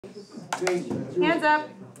Hands up.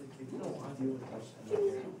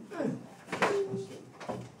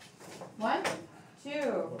 1,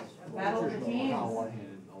 2. Battle of the teams.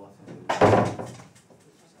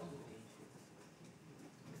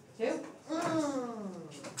 2.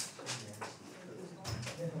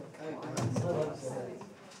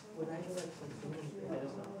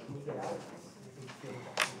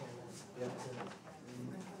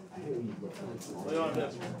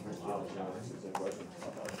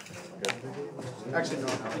 Actually, no.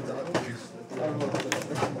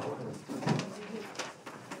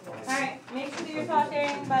 Alright, make sure that you're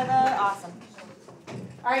talking by the awesome.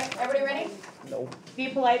 Alright, everybody ready? Nope. Be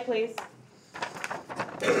polite, please.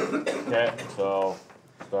 Okay, so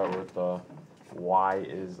start with y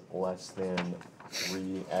is less than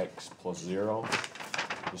 3x plus 0.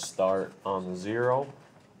 You start on the 0,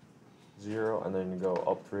 0, and then you go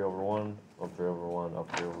up 3 over 1, up 3 over 1,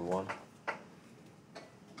 up 3 over 1.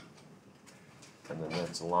 And then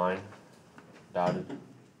that's a line, dotted.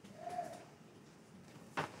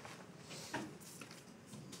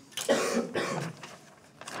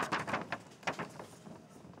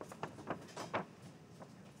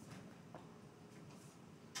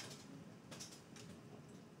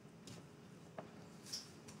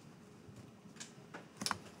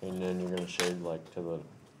 And then you're going to shade like to the, or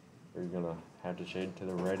you're going to have to shade to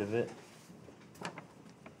the right of it.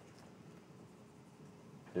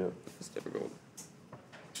 Yep. It's typical.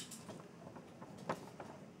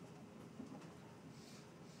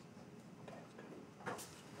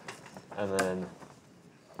 And then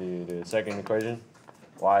the second equation,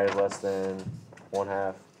 y is less than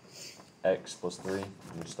 1/2 x plus 3. You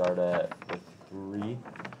start at the 3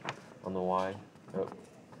 on the y. Yep.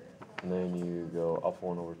 And then you go up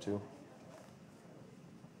 1 over 2.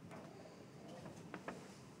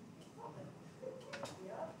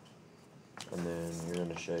 And then you're going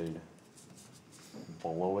to shade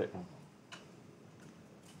below it.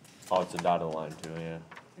 Oh, it's a dotted line too, yeah.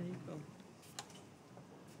 There you go.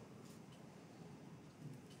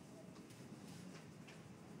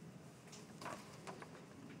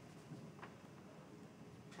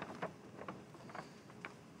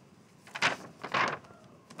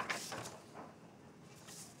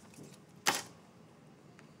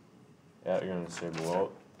 Yeah, you're going to shade below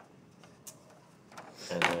it.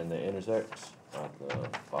 And then the intersects at the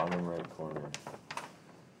bottom right corner.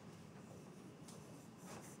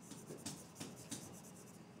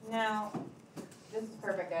 Now, this is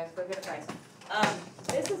perfect, guys. Go get a price.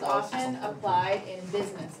 This is often applied in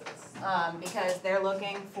businesses because they're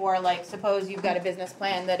looking for, like, suppose you've got a business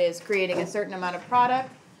plan that is creating a certain amount of product,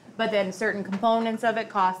 but then certain components of it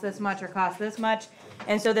cost this much or cost this much.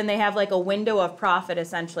 And so then they have like a window of profit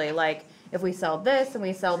essentially. Like if we sell this and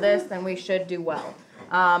we sell this, then we should do well.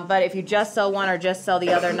 But if you just sell one or just sell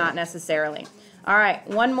the other, not necessarily. All right,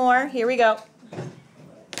 one more. Here we go.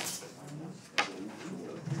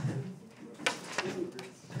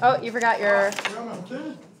 Oh, you forgot your...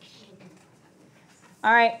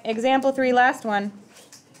 All right, example 3, last one.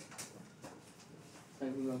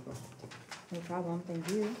 No problem, thank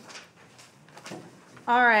you.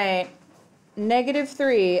 All right, negative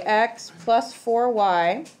 3x plus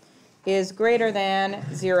 4y is greater than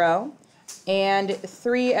 0, and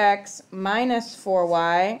 3x minus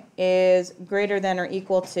 4y is greater than or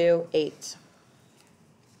equal to 8.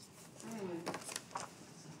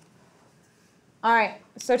 All right,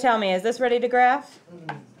 so tell me, is this ready to graph?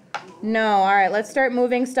 No, all right, let's start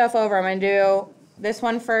moving stuff over. I'm going to do this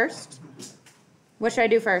one first. What should I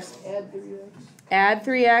do first? Add 3x. Add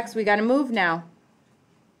 3x. We got to move now.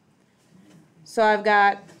 So I've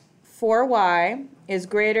got 4y is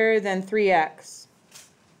greater than 3x.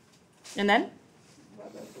 And then?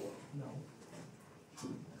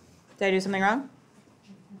 Did I do something wrong?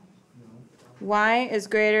 Y is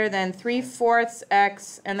greater than 3/4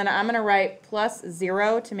 x, and then I'm going to write plus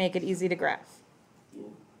 0 to make it easy to graph.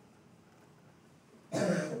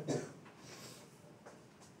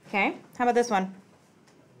 Okay, how about this one?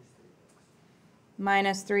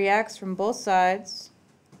 Minus 3x from both sides.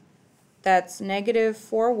 That's negative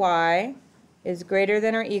 4y is greater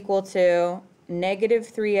than or equal to negative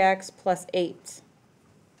 3x plus 8.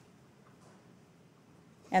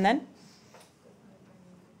 And then?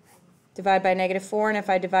 Divide by negative 4, and if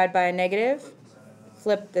I divide by a negative,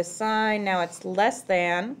 flip the sign. Now it's less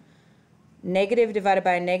than. Negative divided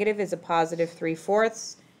by a negative is a positive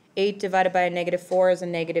 3/4. 8 divided by a negative 4 is a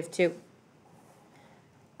negative 2.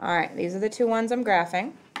 All right, these are the two ones I'm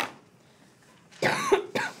graphing.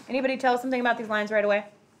 Anybody tell us something about these lines right away?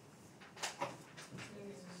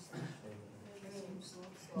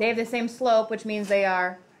 They have the same slope, which means they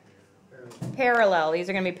are parallel. These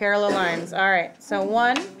are gonna be parallel lines. All right, so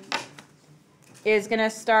 1 is gonna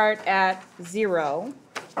start at 0.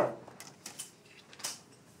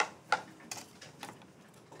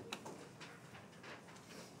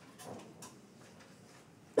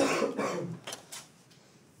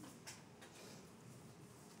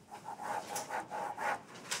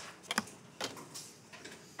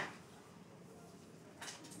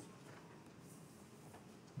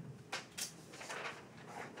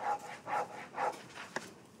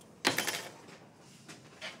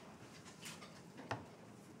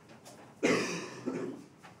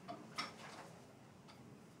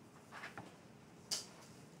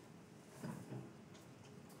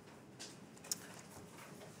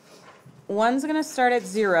 One's gonna start at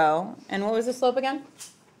 0, and what was the slope again?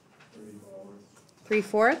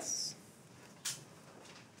 3/4.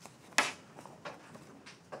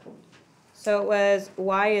 So it was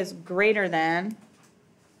y is greater than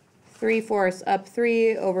 3/4 up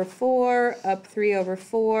 3 over 4, up 3 over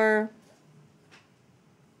 4.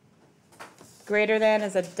 Greater than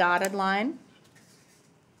is a dotted line.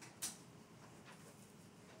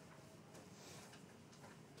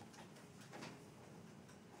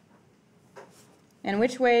 And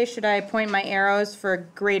which way should I point my arrows for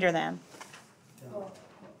greater than?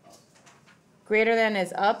 Greater than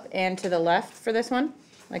is up and to the left for this one,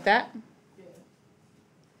 like that.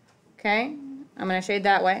 Okay, I'm going to shade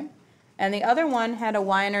that way. And the other one had a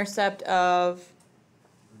y-intercept of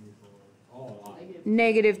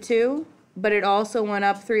 -2, but it also went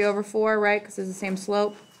up 3 over 4, right, because it's the same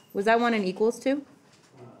slope. Was that one an equals to?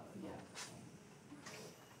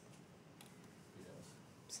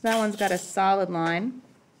 So that one's got a solid line.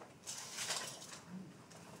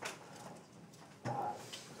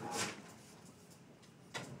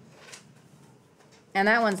 And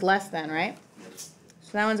that one's less than, right?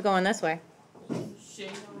 So that one's going this way.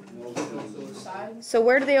 So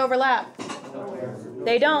where do they overlap?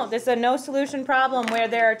 They don't. This is a no solution problem where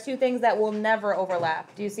there are two things that will never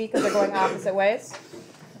overlap. Do you see? Because they're going opposite ways.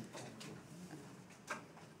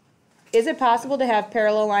 Is it possible to have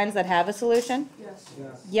parallel lines that have a solution? Yes.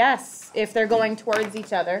 Yes, if they're going towards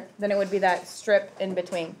each other, then it would be that strip in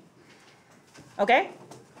between. Okay?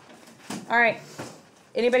 All right.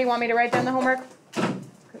 Anybody want me to write down the homework?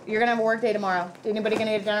 You're going to have a work day tomorrow. Anybody going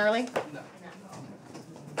to get it done early? No.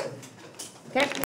 Okay.